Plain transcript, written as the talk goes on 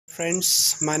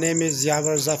friends, my name is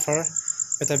Yavar Zafar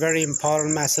with a very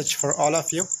important message for all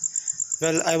of you.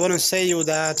 Well, I want to say you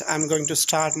that I'm going to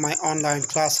start my online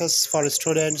classes for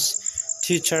students,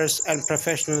 teachers and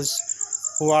professionals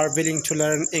who are willing to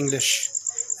learn English.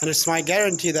 And it's my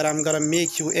guarantee that I'm going to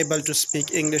make you able to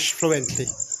speak English fluently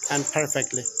and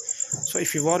perfectly. So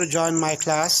if you want to join my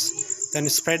class, then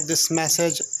spread this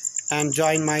message and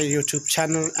join my YouTube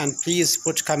channel, and please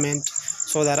put comment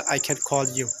so that I can call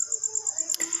you.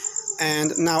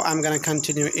 And now I am gonna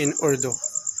continue in Urdu.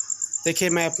 देखिए,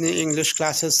 मैं अपनी English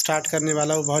classes start करने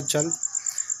वाला हूँ बहुत जल्द,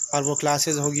 और वो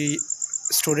क्लासेस होगी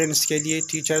स्टूडेंट्स के लिए,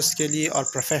 टीचर्स के लिए और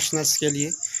प्रोफेशनल्स के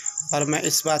लिए। और मैं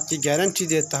इस बात की गारंटी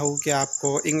देता हूँ कि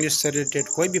आपको इंग्लिश से रिलेटेड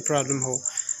कोई भी प्रॉब्लम हो,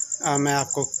 मैं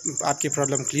आपको आपकी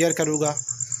प्रॉब्लम क्लियर करूँगा।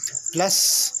 प्लस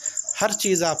हर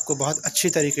चीज़ आपको बहुत अच्छी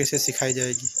तरीके से सिखाई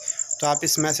जाएगी। तो आप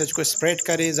इस मैसेज को स्प्रेड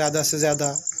करें ज़्यादा से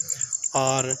ज़्यादा,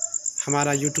 और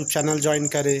हमारा यूट्यूब चैनल ज्वाइन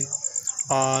करें,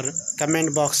 और कमेंट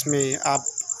बॉक्स में आप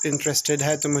इंटरेस्टेड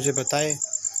है तो मुझे बताएं।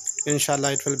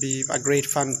 इंशाल्लाह it will be a great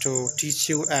fun to teach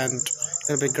you, and it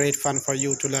will be great fun for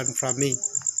you to learn from me.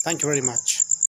 Thank you very much.